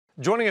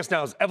Joining us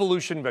now is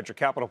Evolution Venture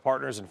Capital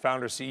Partners and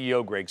founder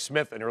CEO Gregg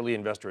Smith, an early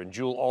investor in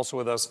Juul. Also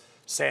with us,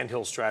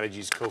 Sandhill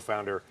Strategies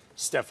co-founder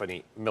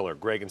Stephanie Miller.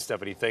 Greg and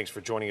Stephanie, thanks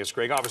for joining us.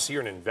 Greg, obviously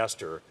you're an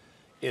investor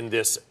in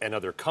this and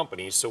other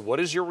companies. So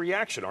what is your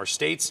reaction? Are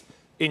states,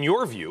 in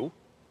your view,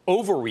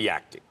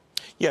 overreacting?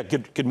 Yeah,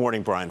 good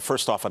morning, Brian.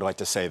 First off, I'd like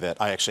to say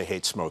that I actually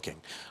hate smoking.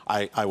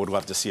 I would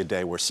love to see a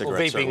day where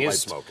cigarettes vaping are wiped.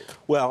 is smoking.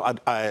 Well,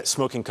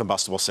 smoking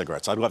combustible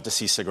cigarettes. I'd love to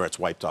see cigarettes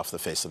wiped off the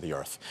face of the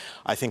earth.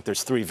 I think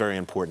there's three very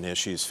important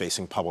issues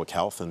facing public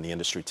health in the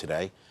industry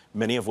today,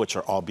 many of which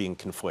are all being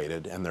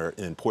conflated, and they're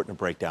important to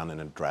break down and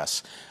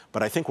address.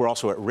 But I think we're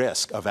also at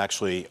risk of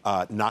actually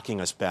knocking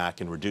us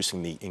back and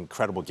reducing the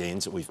incredible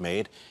gains that we've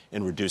made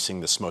in reducing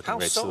the smoking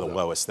rates to the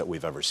lowest that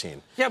we've ever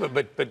seen. Yeah,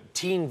 but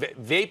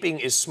vaping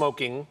is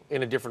smoking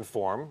in a different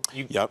form.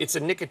 It's a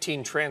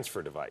nicotine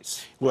transfer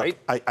device, right?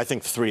 Look, I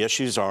think three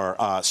issues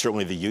are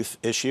certainly the youth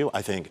issue.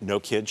 I think no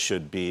kid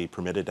should be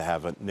permitted to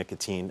have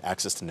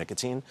access to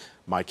nicotine,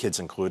 my kids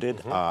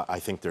included.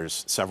 I think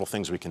there's several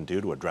things we can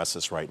do to address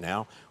this right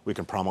now. We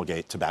can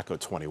promulgate Tobacco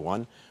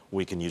 21.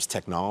 We can use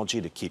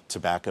technology to keep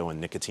tobacco and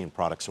nicotine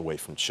products away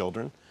from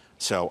children.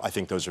 So I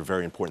think those are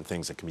very important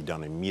things that can be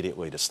done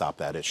immediately to stop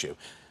that issue.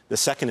 The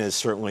second is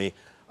certainly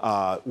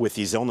with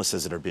these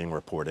illnesses that are being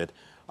reported.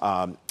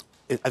 I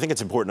think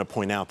it's important to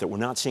point out that we're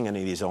not seeing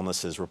any of these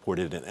illnesses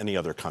reported in any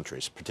other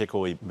countries,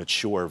 particularly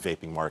mature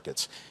vaping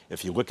markets.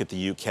 If you look at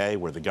the UK,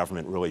 where the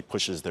government really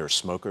pushes their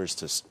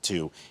smokers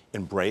to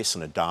embrace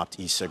and adopt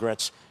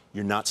e-cigarettes,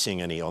 you're not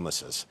seeing any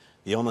illnesses.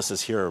 The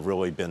illnesses here have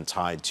really been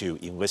tied to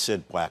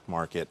illicit black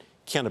market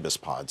cannabis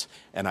pods.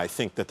 And I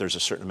think that there's a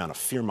certain amount of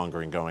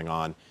fear-mongering going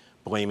on,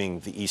 blaming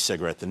the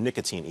e-cigarette, the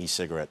nicotine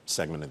e-cigarette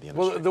segment of the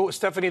industry. Well,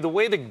 Stephanie, the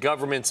way the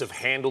governments have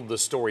handled the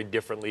story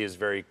differently is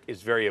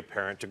very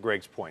apparent, to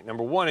Greg's point.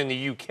 Number one, in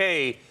the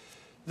UK,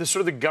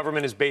 the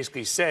government has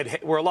basically said, hey,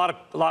 where a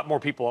lot more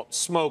people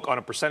smoke on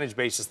a percentage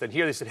basis than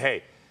here, they said,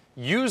 hey,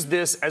 use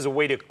this as a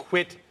way to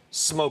quit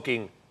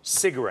smoking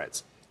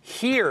cigarettes.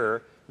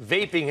 Here,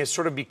 vaping has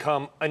sort of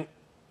become an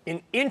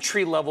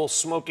entry-level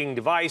smoking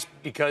device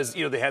because,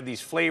 they have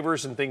these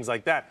flavors and things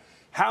like that.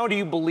 How do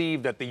you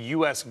believe that the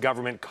U.S.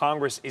 government,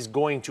 Congress, is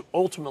going to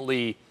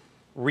ultimately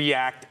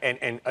react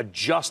and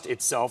adjust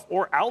itself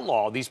or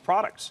outlaw these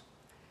products?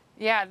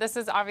 Yeah, this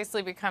has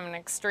obviously become an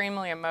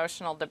extremely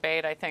emotional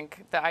debate. I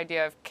think the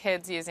idea of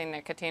kids using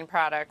nicotine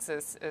products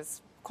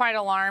is quite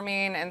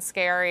alarming and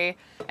scary.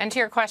 And to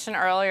your question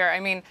earlier,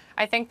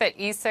 I think that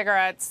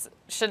e-cigarettes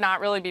should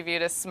not really be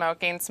viewed as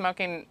smoking.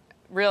 Smoking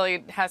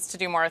really has to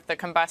do more with the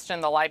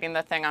combustion, the lighting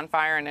the thing on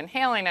fire and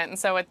inhaling it. And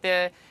so with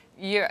the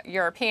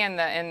European,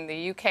 in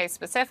the UK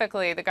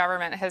specifically, the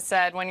government has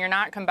said when you're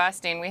not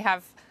combusting, we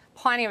have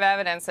plenty of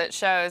evidence that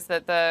shows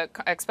that the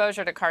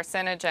exposure to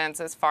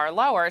carcinogens is far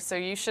lower, so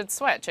you should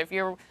switch. If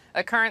you're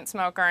a current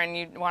smoker and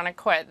you want to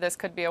quit, this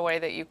could be a way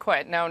that you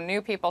quit. No,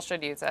 new people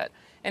should use it.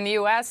 In the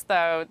US,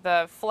 though,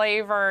 the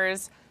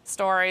flavors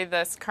story,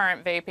 this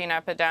current vaping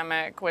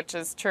epidemic, which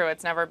is true,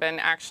 it's never been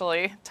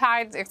actually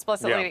tied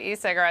explicitly to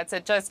e-cigarettes,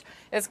 it just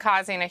is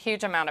causing a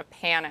huge amount of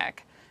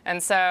panic.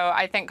 And so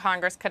I think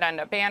Congress could end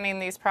up banning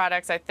these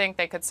products. I think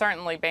they could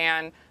certainly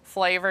ban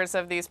flavors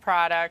of these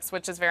products,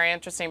 which is very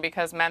interesting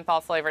because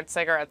menthol-flavored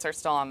cigarettes are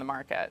still on the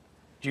market.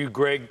 Do you,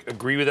 Greg,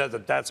 agree with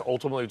that that's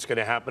ultimately what's going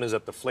to happen, is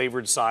that the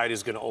flavored side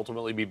is going to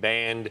ultimately be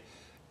banned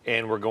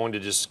and we're going to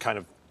just kind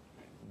of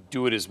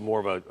do it as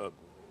more of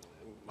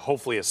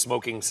hopefully a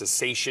smoking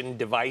cessation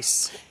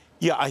device?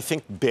 Yeah, I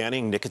think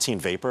banning nicotine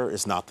vapor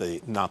is not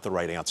the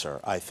right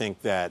answer. I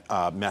think that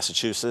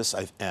Massachusetts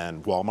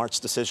and Walmart's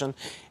decision,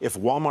 if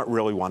Walmart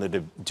really wanted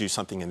to do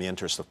something in the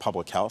interest of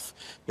public health,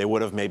 they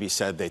would have maybe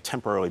said they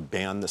temporarily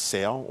banned the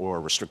sale or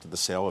restricted the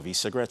sale of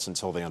e-cigarettes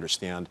until they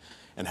understand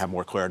and have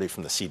more clarity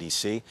from the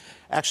CDC.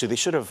 Actually, they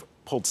should have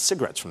pulled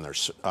cigarettes from their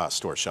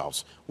store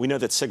shelves. We know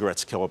that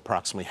cigarettes kill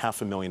approximately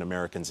 500,000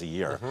 Americans a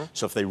year.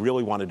 So if they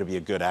really wanted to be a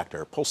good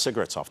actor, pull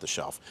cigarettes off the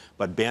shelf.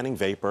 But banning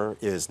vapor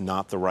is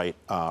not the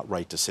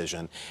right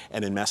decision.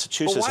 And in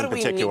Massachusetts in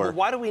particular...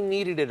 why do we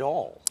need it at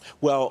all?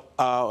 Well,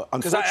 unfortunately...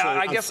 Because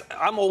I guess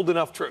I'm old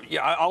enough to...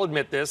 Yeah, I'll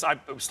admit this.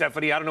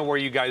 Stephanie, I don't know where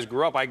you guys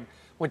grew up. I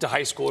went to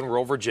high school in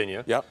rural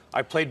Virginia. Yep.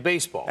 I played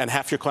baseball. And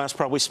half your class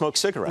probably smoked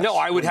cigarettes. No,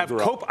 I would have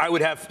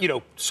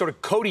sort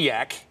of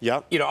Kodiak.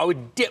 Yep. I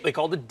would dip. They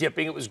called it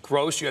dipping. It was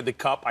gross. You had the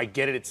cup. I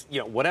get it. It's,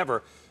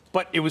 whatever.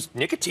 But it was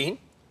nicotine.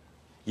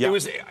 Yeah. It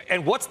was,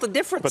 and what's the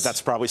difference? But that's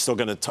probably still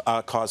going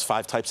to cause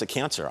 5 types of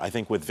cancer. I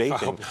think with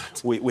vaping,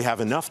 we have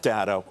enough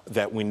data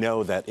that we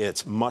know that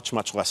it's much,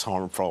 much less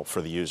harmful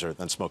for the user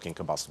than smoking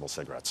combustible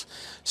cigarettes.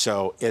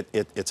 So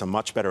it's a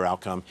much better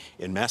outcome.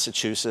 In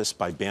Massachusetts,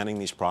 by banning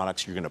these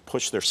products, you're going to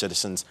push their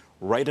citizens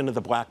right into the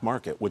black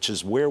market, which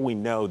is where we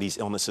know these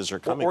illnesses are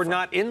coming from. Or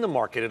not in the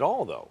market at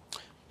all, though.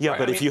 Yeah, right?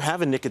 But if you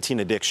have a nicotine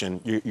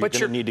addiction, you're going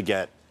to need to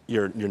get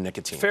your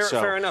nicotine.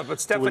 Fair enough,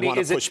 but Stephanie, do we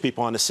want to push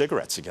people onto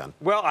cigarettes again?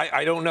 Well,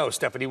 I don't know,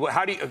 Stephanie.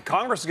 How do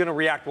Congress is going to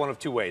react one of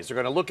two ways. They're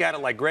going to look at it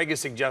like Greg is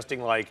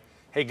suggesting, like,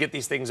 hey, get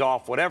these things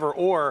off, whatever,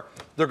 or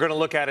they're going to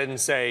look at it and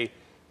say,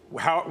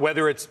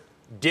 whether it's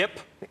dip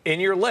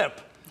in your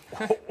lip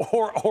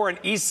or an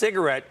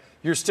e-cigarette,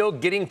 you're still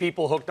getting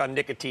people hooked on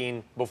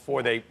nicotine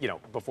before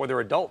they're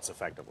adults,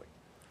 effectively.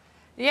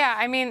 Yeah,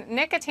 I mean,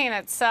 nicotine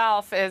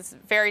itself is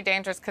very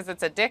dangerous because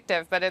it's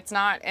addictive, but it's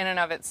not in and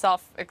of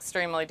itself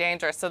extremely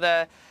dangerous. So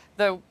the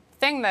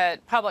thing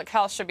that public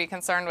health should be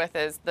concerned with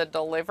is the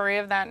delivery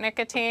of that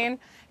nicotine.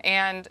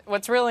 And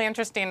what's really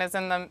interesting is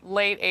in the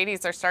late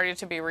 80s, there started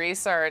to be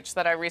research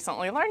that I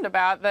recently learned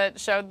about that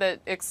showed that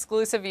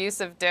exclusive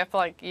use of dip,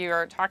 like you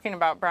were talking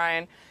about,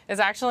 Brian, is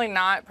actually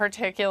not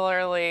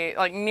particularly,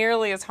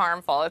 nearly as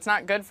harmful. It's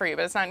not good for you,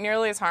 but it's not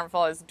nearly as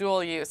harmful as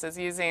dual use, as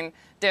using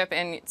dip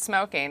in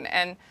smoking.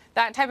 And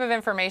that type of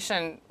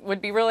information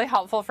would be really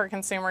helpful for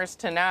consumers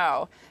to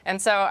know. And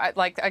so,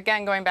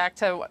 again, going back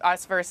to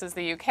us versus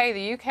the UK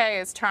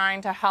is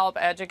trying to help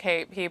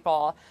educate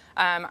people.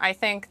 I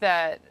think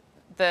that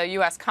the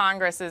U.S.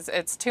 Congress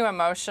it's too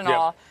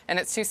emotional and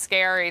it's too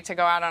scary to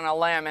go out on a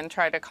limb and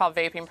try to call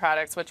vaping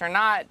products, which are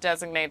not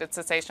designated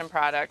cessation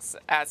products,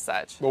 as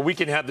such. Well, we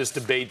can have this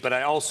debate, but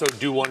I also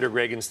do wonder,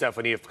 Greg and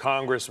Stephanie, if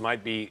Congress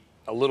might be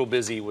a little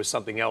busy with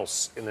something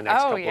else in the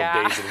next couple of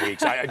days and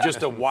weeks.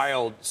 Just a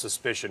wild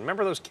suspicion.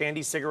 Remember those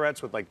candy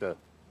cigarettes with the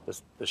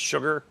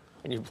sugar?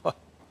 And you.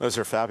 Those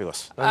are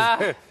fabulous.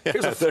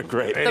 They're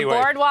great. Anyway.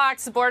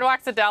 The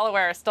boardwalks of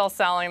Delaware are still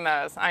selling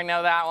those. I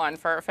know that one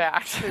for a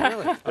fact.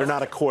 Really? They're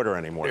not a quarter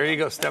anymore. There you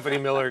go, Stephanie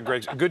Miller,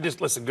 Greg. Good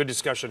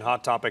discussion,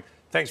 hot topic.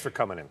 Thanks for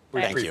coming in.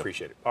 We Thank you.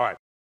 appreciate it. All right.